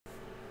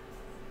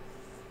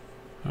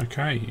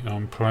Okay,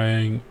 I'm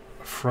playing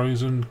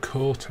Frozen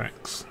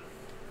Cortex.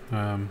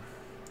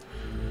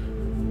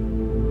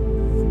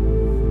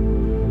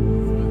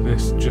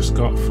 This just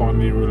got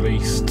finally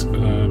released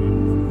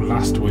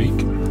last week.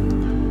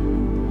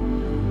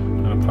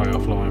 I'm going to play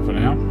offline for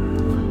now.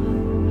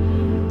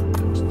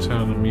 Let's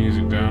turn the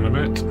music down a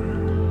bit.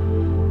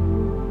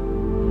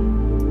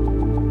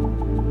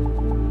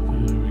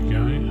 There we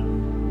go.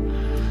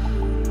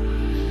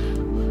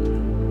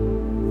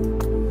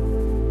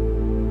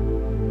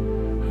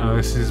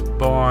 This is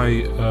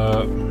by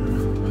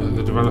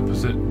the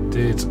developers that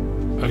did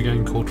a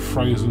game called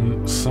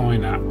Frozen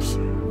Synapse,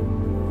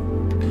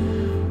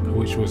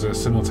 which was a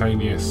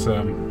simultaneous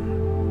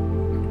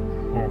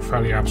or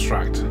fairly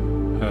abstract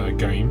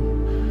game,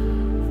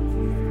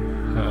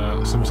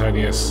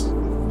 simultaneous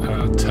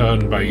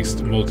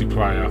turn-based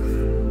multiplayer.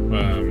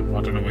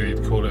 I don't know whether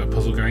you'd call it a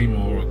puzzle game,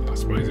 or I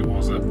suppose it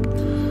was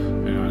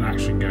an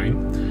action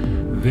game.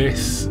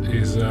 This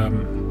is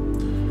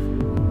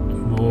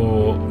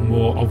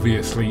more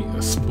obviously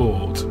a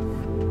sport,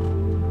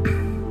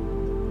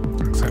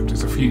 except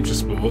it's a future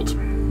sport.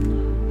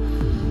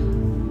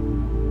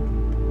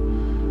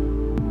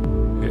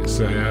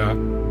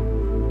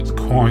 It's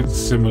quite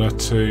similar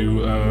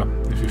to,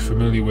 if you're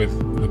familiar with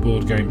the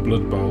board game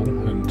Bloodbowl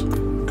and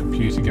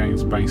computer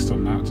games based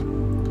on that.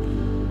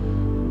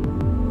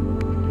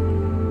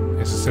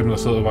 It's a similar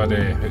sort of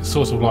idea. It's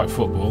sort of like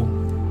football,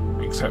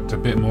 except a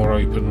bit more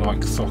open,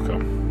 like soccer.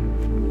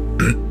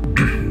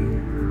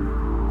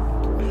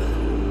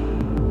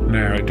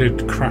 Now, it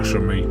did crash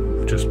on me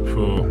just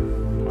before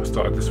I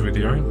started this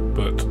video,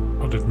 but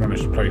I did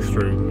manage to play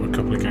through a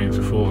couple of games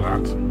before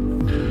that.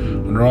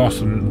 And there are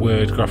some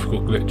weird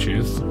graphical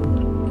glitches,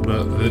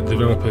 but the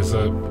developers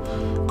are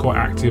quite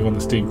active on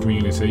the Steam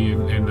community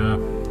in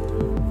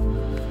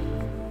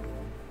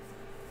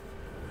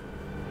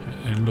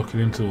looking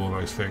into all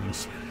those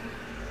things.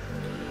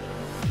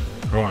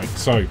 Right,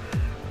 so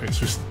it's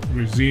just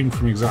resumed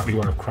from exactly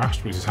where I've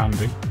crashed, which is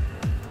handy.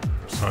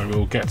 So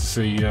we'll get to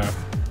see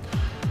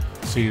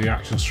the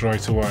action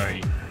straight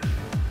away.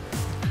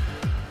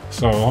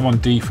 So I'm on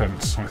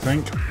defense, I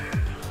think.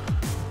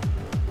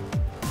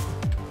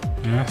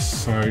 Yes,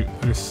 so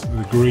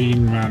the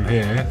green man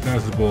here,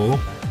 there's the ball.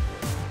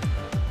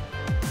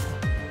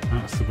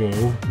 That's the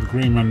ball. The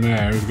green man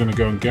there is going to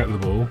go and get the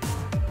ball,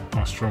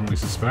 I strongly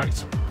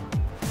suspect.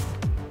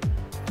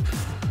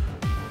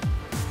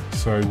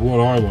 So what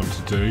I want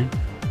to do,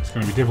 it's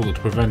going to be difficult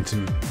to prevent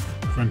him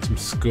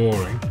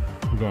scoring,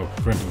 well,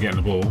 prevent him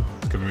getting the ball.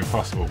 It's going to be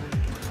impossible.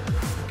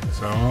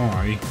 So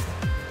I'm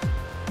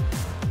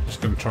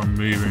just going to try and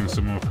move in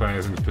some more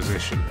players into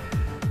position.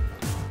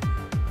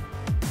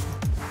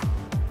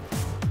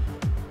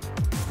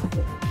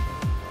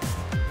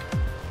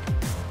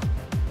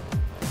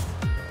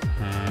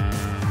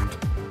 And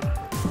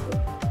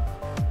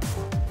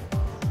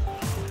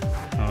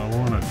what I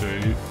want to do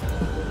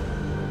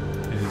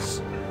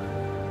is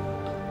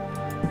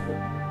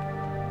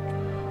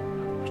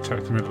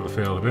protect the middle of the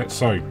field a bit.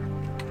 So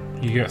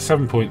you get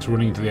 7 points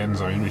running into the end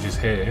zone, which is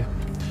here.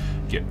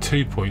 You get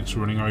 2 points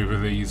running over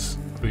these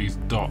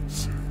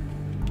dots.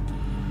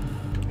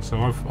 So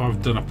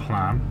I've done a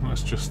plan.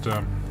 Let's just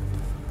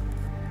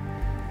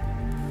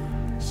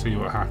see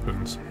what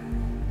happens.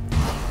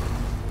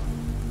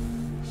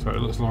 So it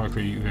looks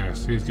likely,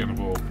 yes, he's getting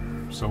the ball.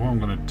 So what I'm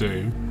going to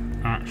do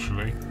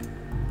actually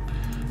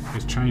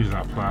is change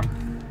that plan.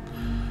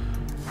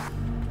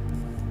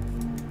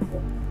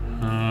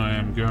 I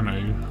am going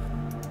to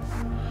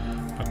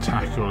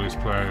attack all these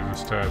players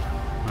instead.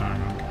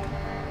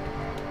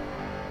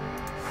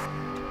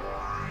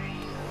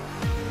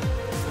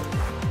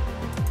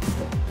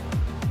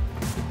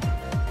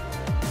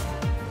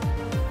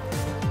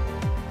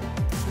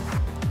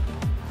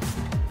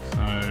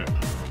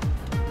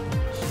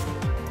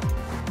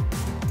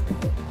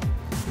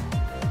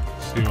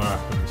 See what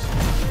happens.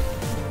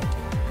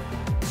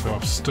 So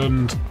I've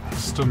stunned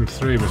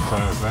 3 of his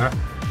players there.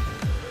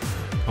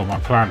 Well, my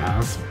plan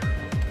has.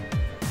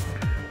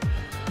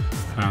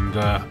 And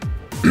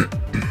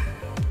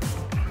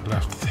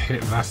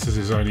left as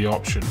his only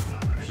option,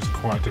 which is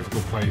quite a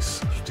difficult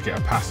place to get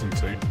a pass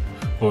into.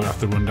 Or I'd have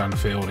to run down the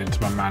field into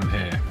my man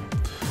here.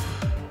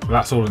 But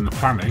that's all in the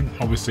planning.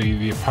 Obviously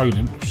the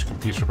opponent, which is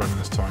computer opponent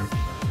this time,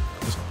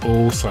 has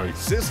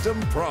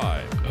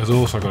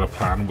also got a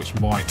plan which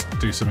might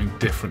do something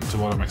different to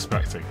what I'm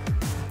expecting.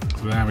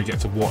 So now we get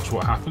to watch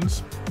what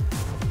happens.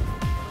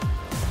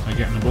 They're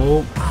getting the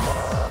ball.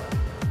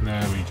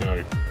 There we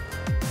go.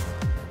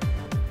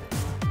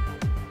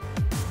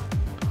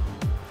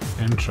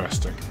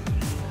 Interesting.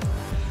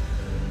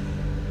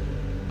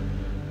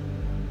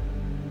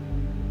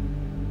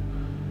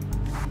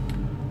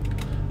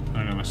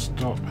 I'm going to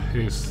stop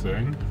his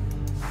thing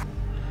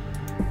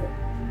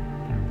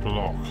and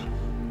block.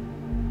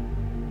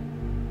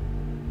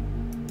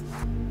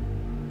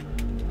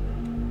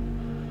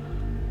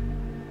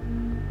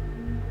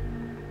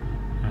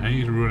 Now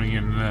he's running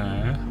in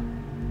there.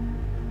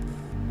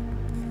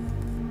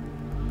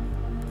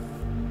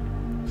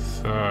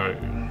 So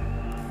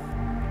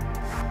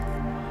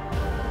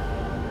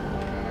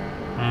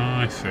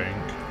I think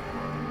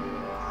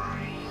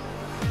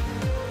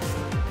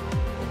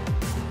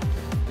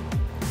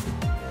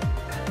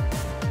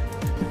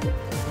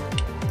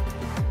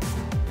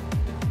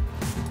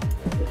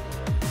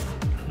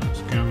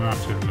let's get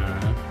that in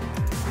there.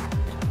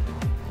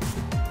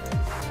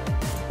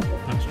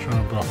 Let's try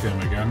and block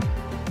him again.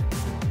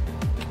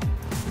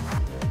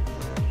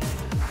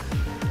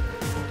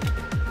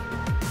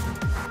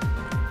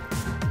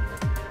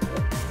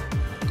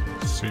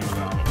 Let's see what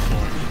that looks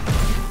like.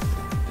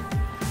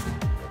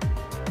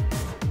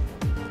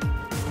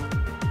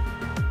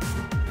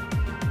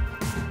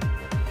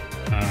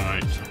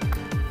 Alright,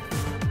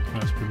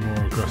 let's be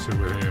more aggressive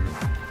with him.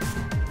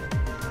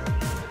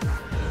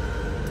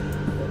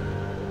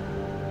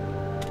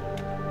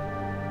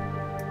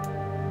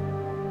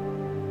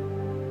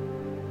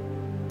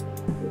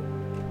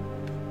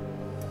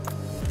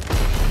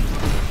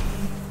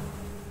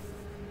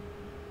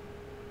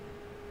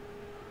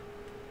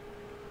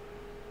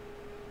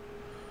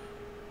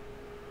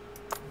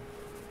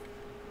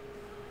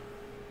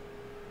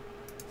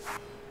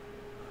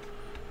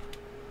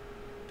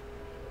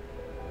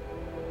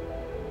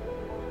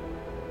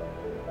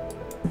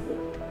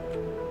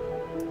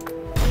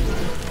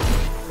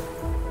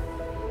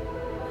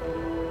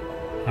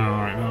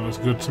 Alright, that was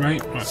good to me.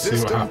 Let's see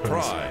what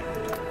happens.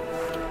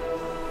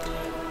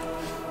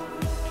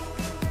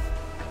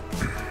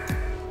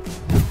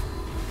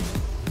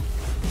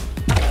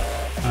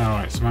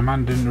 Alright, so my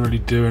man didn't really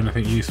do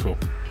anything useful.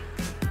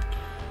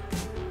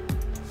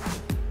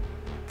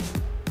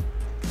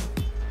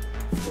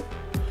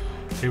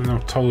 Even though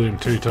I've told him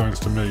 2 times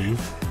to move,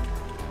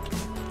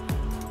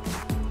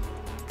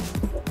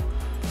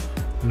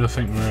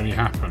 nothing really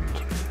happened.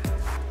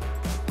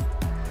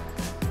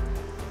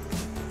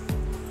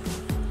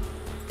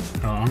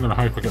 Right, I'm going to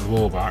hope I get the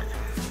ball back,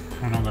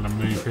 and I'm going to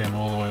move him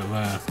all the way up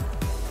there.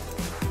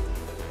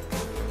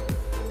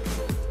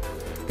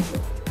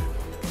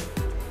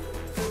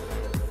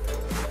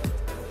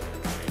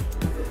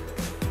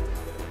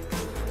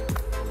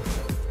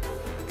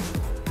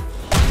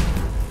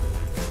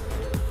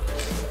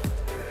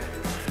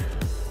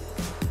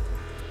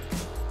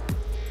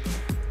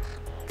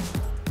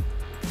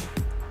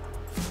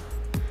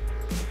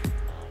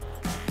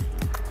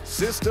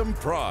 System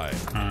Prime.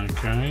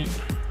 Okay.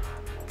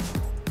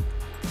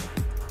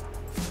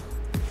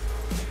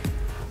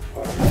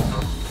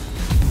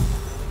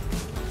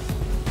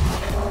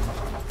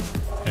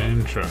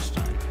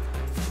 Interesting.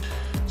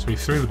 So he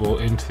threw the ball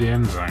into the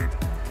end zone.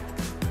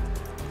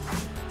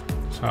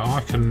 So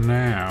I can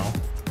now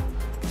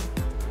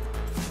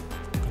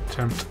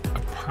attempt a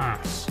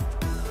pass.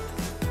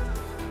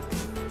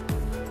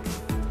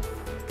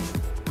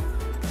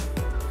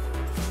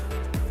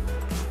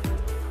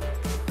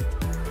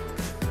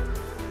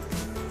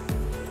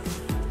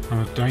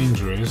 And the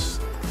danger is,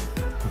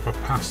 if I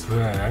pass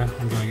there,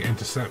 I'm going to get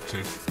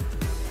intercepted.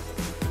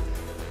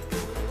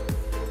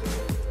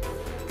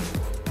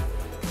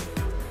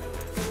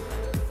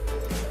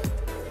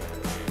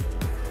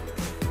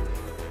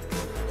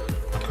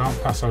 I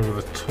can't pass over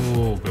the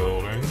tall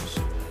buildings.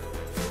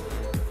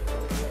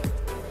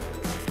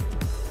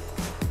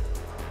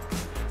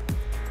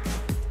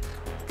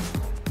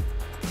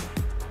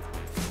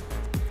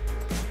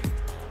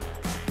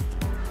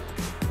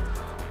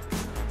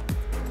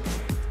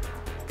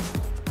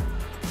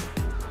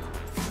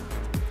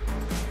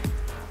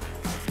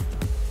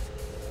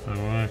 So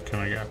where can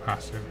I get a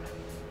pass in?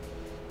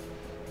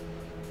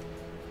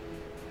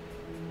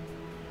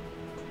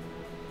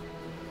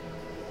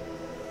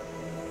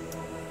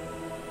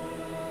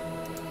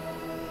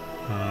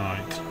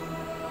 Right.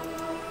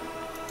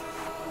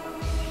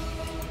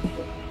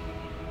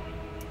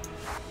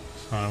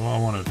 So what I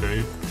want to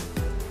do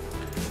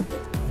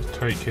is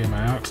take him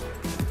out.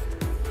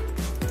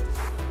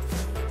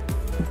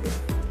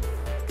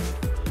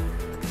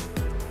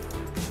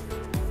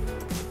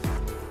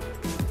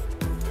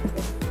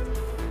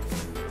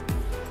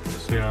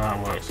 See how that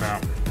works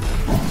out.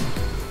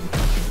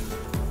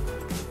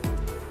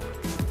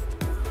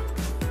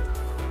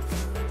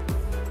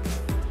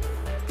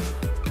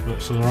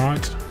 Looks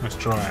alright. Let's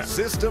try it.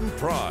 System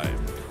Prime.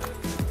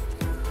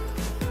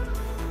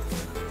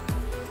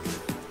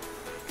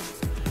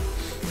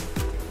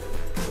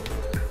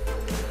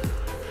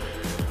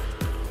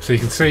 So you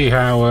can see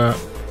how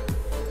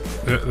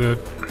the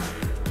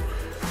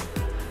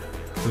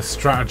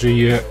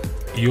strategy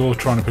you're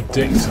trying to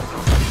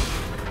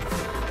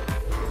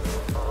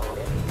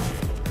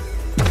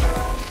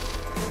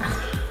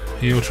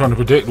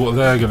predict what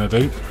they're going to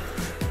do.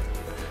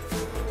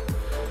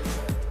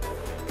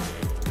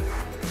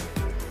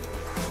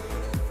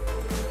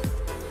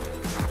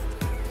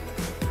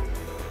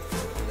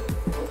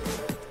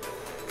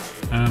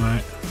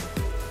 Alright.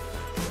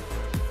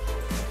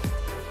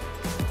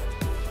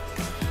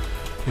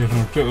 You're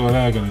trying to predict what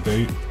they're going to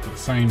do at the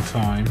same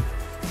time.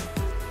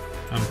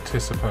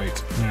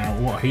 Anticipate. Now,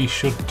 what he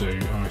should do,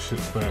 I should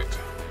expect,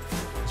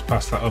 is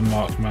pass that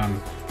unmarked man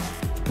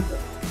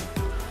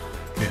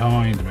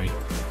behind me.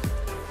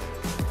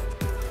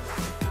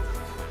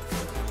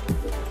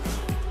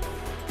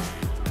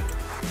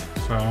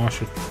 So I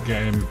should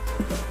get him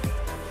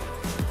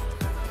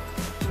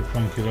to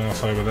plonk his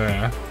ass over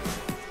there.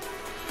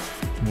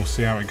 And we'll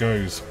see how it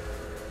goes.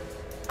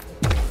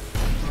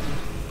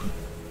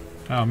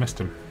 Oh, I missed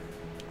him.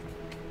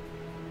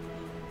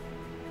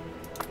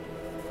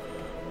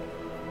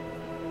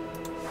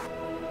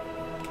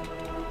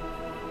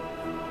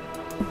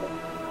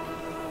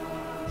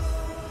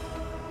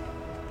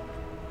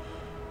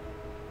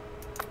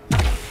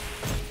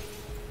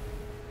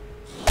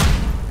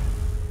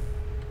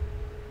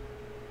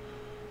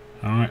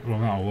 Alright, well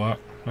that'll work.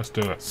 Let's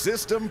do it.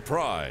 System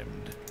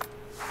primed.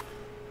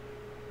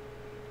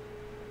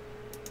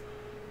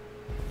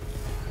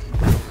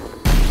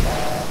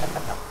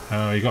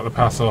 Oh, you got the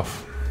pass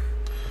off.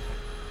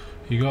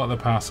 You got the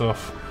pass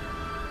off.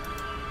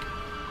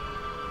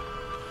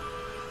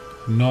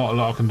 Not a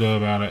lot I can do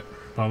about it,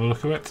 by the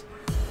look of it.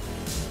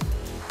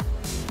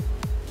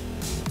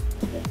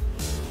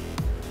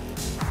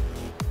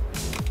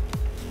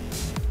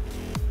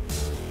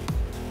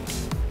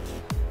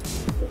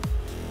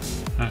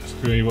 Let's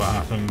see what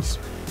happens.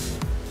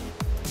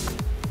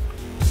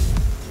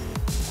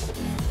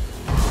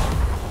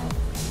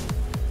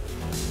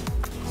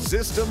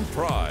 System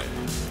prime.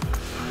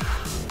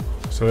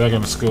 So they're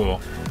going to score,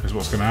 is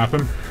what's going to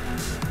happen.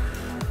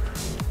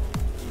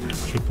 I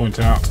should point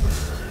out,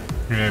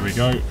 there we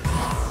go,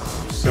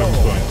 7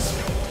 points.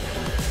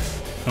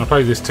 When I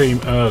played this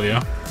team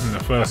earlier, in the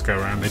first go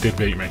round, they did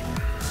beat me.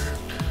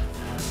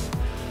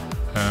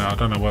 I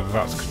don't know whether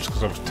that's just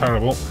because I was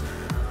terrible,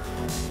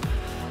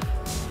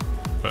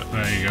 but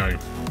there you go.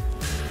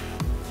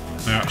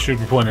 Now it should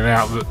be pointed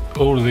out that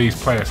all of these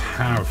players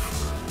have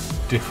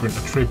different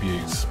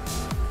attributes.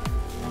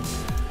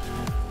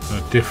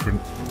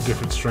 Different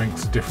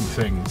strengths, different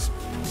things.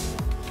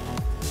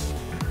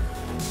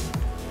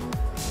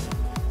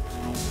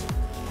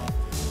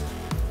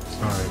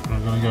 So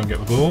I'm going to go and get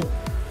the ball.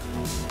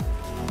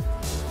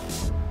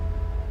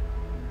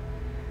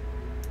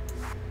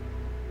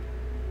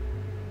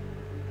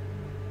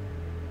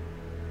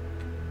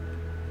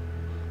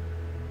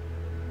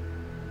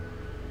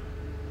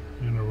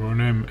 I'm going to run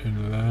him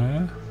in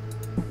there.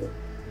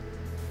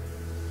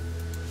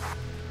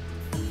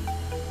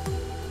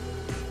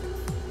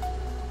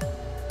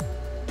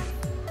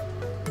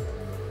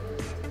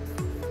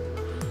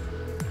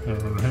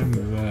 Run him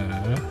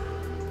there.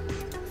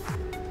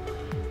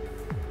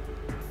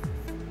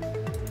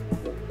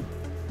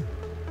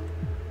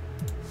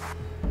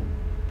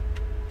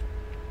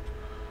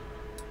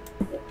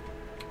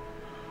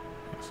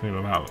 Let's see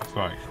what that looks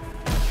like.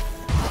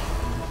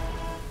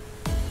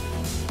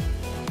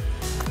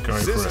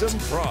 Going for it. System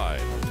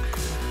prime.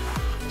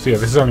 So yeah,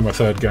 this is only my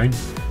 3rd game.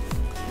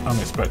 I'm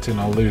expecting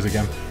I'll lose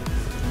again.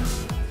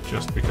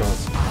 Just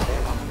because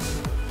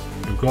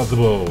we've got the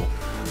ball.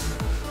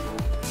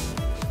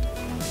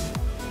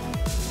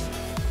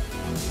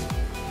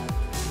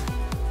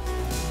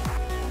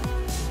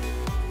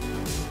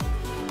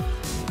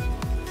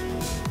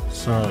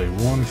 So,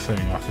 one thing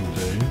I can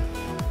do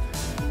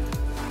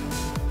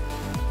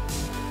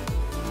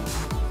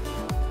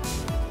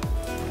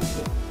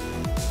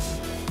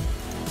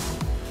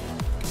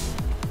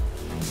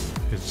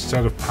is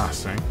instead of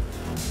passing,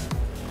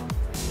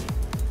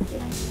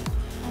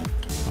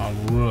 I'll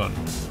run.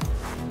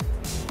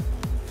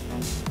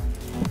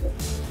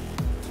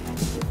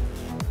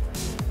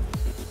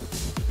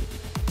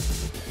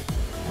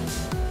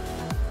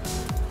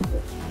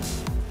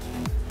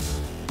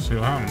 See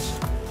what happens.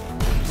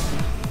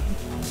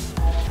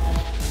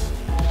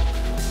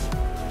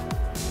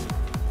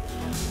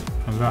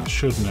 And that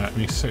should net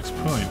me 6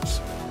 points.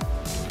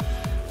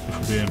 Which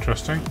will be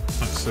interesting.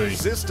 Let's see.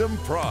 System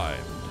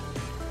primed.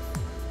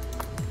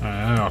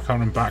 I can't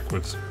run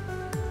backwards.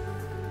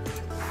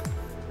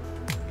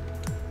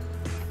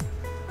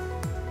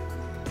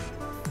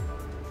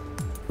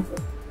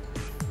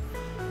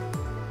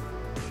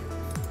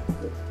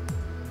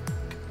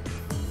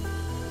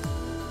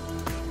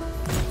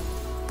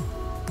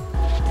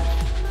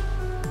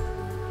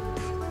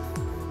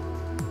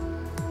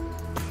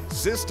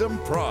 System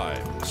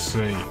prime. Let's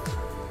see.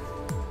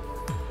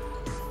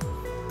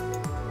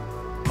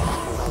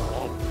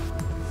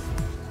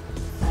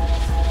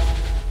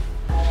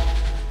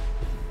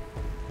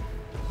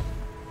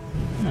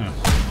 Yeah.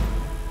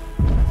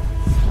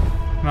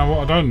 Now what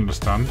I don't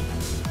understand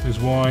is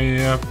why he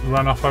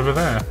ran off over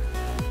there.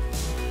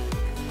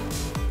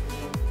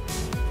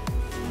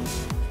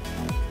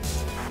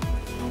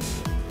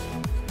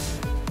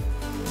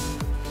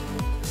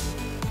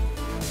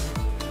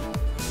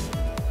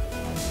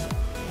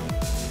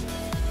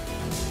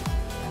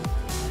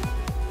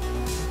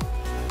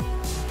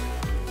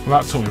 Well,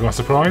 that took me by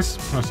surprise,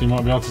 as you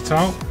might be able to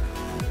tell.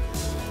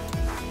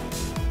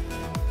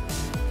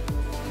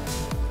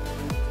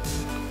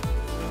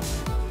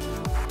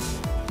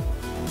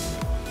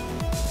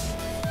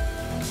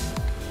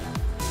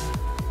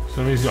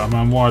 So he's got a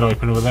man wide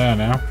open over there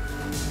now.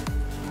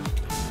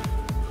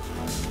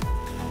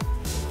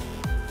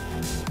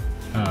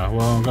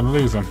 Well, I'm going to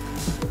lose him.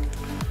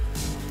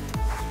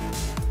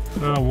 I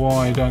don't know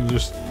why I don't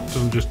just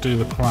doesn't just do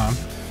the plan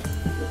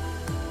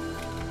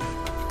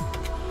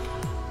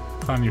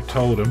you've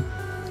told him.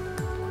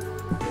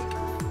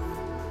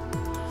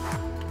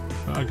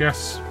 But I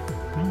guess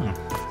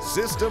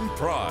System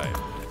Prime.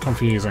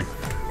 confusing.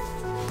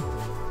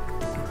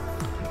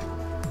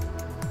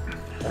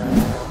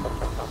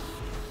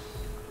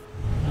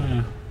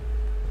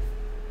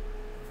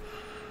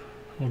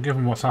 Well,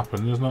 given what's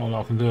happened, there's not a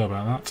lot I can do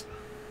about that.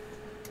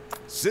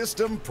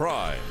 System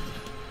Prime.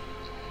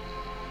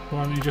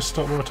 Why don't you just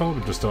stop where I told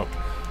him to stop?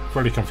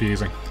 Very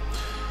confusing.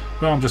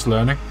 Well, I'm just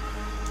learning.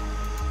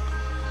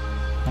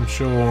 I'm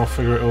sure I'll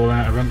figure it all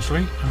out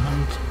eventually.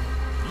 And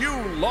You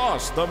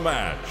lost the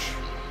match.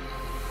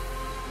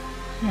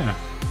 yeah.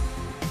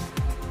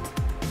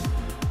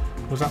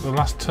 Was that the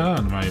last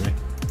turn, maybe?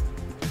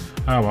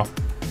 Oh well.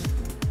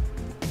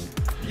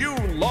 You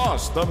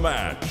lost the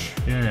match.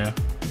 Yeah.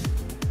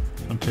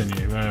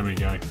 Continue. There we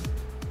go.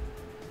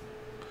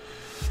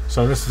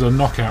 So this is a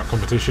knockout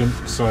competition,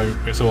 so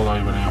it's all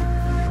over now.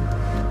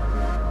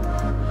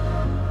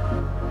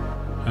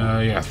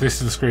 Yeah, this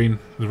is the screen.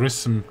 There is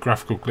some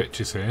graphical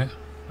glitches here.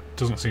 It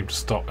doesn't seem to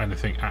stop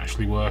anything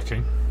actually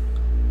working.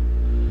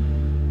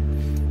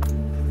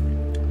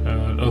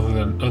 Other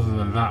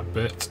than that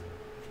bit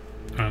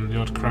and the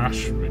odd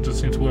crash, it does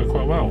seem to work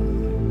quite well.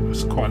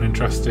 It's quite an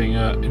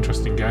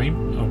interesting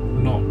game.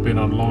 I've not been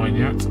online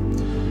yet,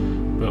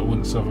 but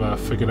once I've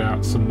figured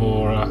out some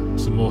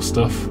more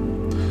stuff,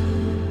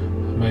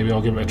 maybe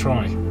I'll give it a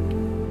try.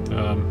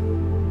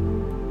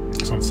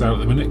 It's on sale at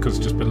the minute because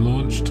it's just been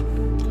launched.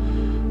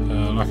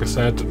 Like I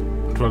said,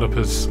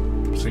 developers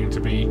seem to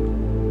be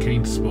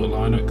keen to support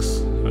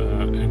Linux,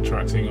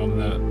 interacting on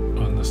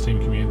the Steam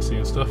community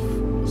and stuff.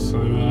 So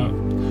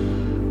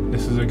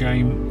this is a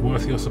game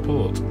worth your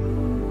support.